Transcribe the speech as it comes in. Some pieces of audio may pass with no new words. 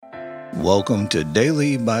Welcome to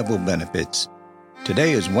Daily Bible Benefits.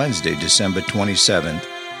 Today is Wednesday, December 27th.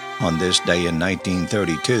 On this day in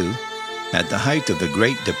 1932, at the height of the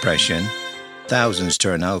Great Depression, thousands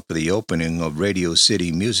turned out for the opening of Radio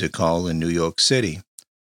City Music Hall in New York City.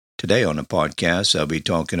 Today on the podcast, I'll be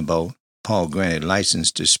talking about Paul granted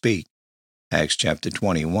license to speak, Acts chapter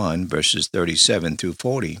 21, verses 37 through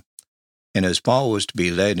 40. And as Paul was to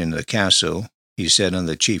be led into the castle, he said unto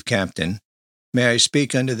the chief captain, May I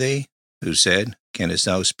speak unto thee? Who said, Canst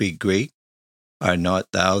thou speak Greek? Art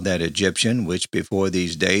not thou that Egyptian which before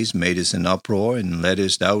these days madest an uproar and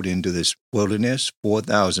leddest out into this wilderness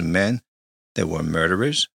 4,000 men that were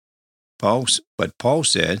murderers? But Paul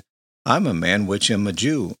said, I am a man which am a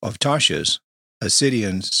Jew of Tarshish, a city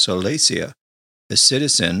in Cilicia, a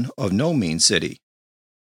citizen of no mean city.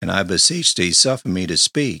 And I beseech thee, suffer me to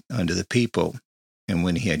speak unto the people. And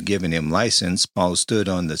when he had given him license, Paul stood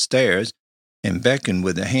on the stairs and beckoned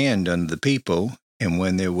with the hand unto the people, and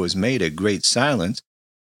when there was made a great silence,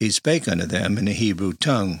 he spake unto them in the Hebrew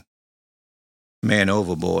tongue. Man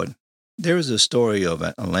overboard. There is a story of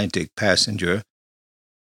an Atlantic passenger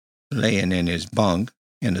laying in his bunk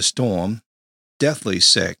in a storm, deathly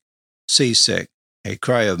sick, seasick. A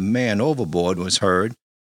cry of man overboard was heard.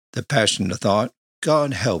 The passenger thought,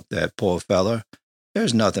 God help that poor feller.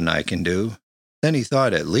 There's nothing I can do. Then he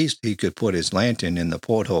thought at least he could put his lantern in the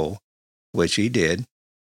porthole, which he did.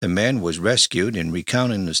 The man was rescued, and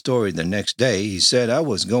recounting the story the next day, he said, I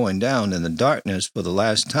was going down in the darkness for the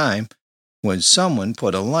last time when someone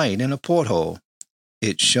put a light in a porthole.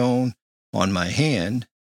 It shone on my hand,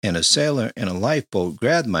 and a sailor in a lifeboat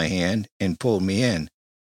grabbed my hand and pulled me in.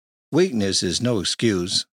 Weakness is no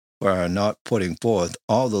excuse for our not putting forth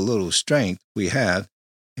all the little strength we have,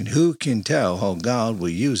 and who can tell how God will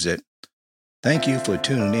use it? Thank you for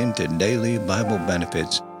tuning in to Daily Bible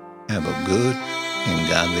Benefits. Have a good and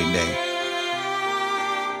godly day.